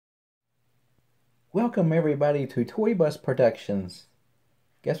Welcome everybody to Toy Bus Productions.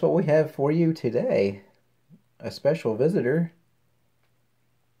 Guess what we have for you today? A special visitor.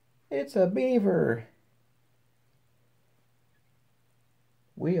 It's a beaver.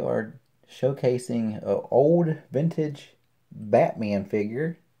 We are showcasing an old vintage Batman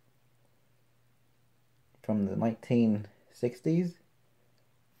figure from the 1960s.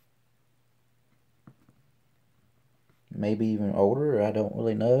 Maybe even older, I don't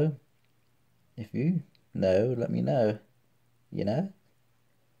really know. If you know, let me know. You know?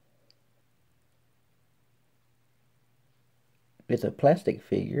 It's a plastic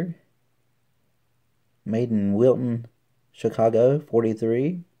figure made in Wilton, Chicago,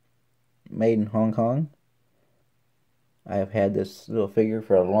 43. Made in Hong Kong. I have had this little figure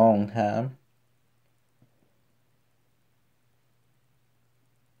for a long time.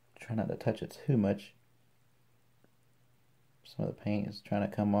 Try not to touch it too much. Some of the paint is trying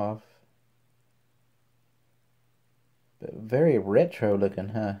to come off. But very retro looking,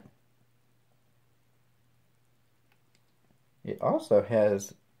 huh? It also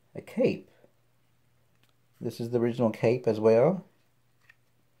has a cape. This is the original cape as well.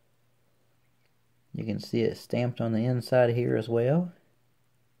 You can see it stamped on the inside here as well.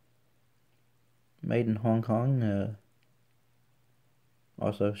 Made in Hong Kong.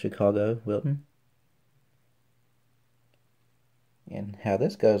 Also Chicago, Wilton. And how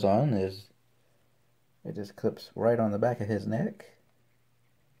this goes on is it just clips right on the back of his neck.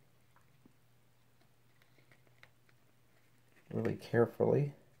 Really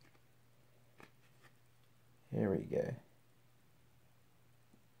carefully. Here we go.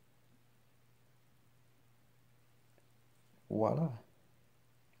 Voila.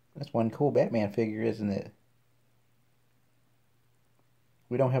 That's one cool Batman figure, isn't it?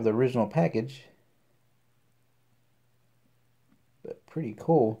 We don't have the original package, but pretty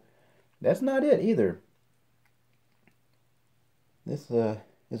cool. That's not it either. This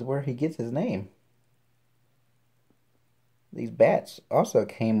is where he gets his name. These bats also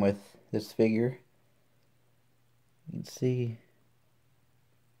came with this figure. You can see,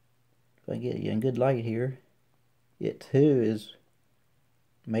 if I get you in good light here, it too is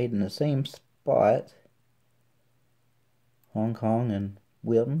made in the same spot, Hong Kong and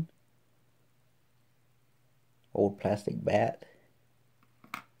Wilton. Old plastic bat.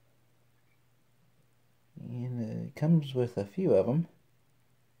 And it comes with a few of them.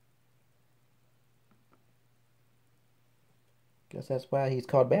 Guess that's why he's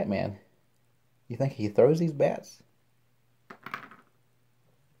called Batman. You think he throws these bats?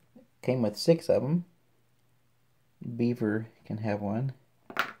 Came with 6 of them. Beaver can have one.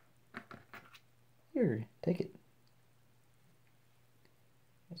 Here, take it.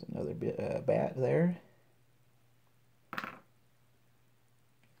 There's another bat there.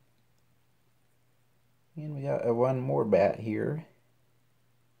 And we got one more bat here.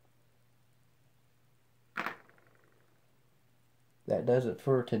 That does it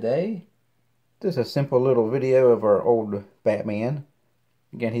for today. Just a simple little video of our old Batman.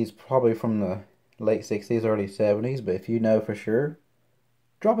 Again, he's probably from the late 60s, early 70s, but if you know for sure,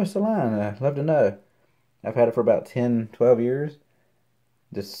 drop us a line. I'd love to know. I've had it for about 10, 12 years.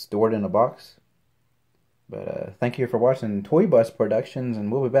 Just stored in a box. But thank you for watching Toy Bus Productions,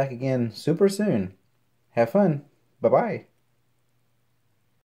 and we'll be back again super soon. Have fun. Bye-bye.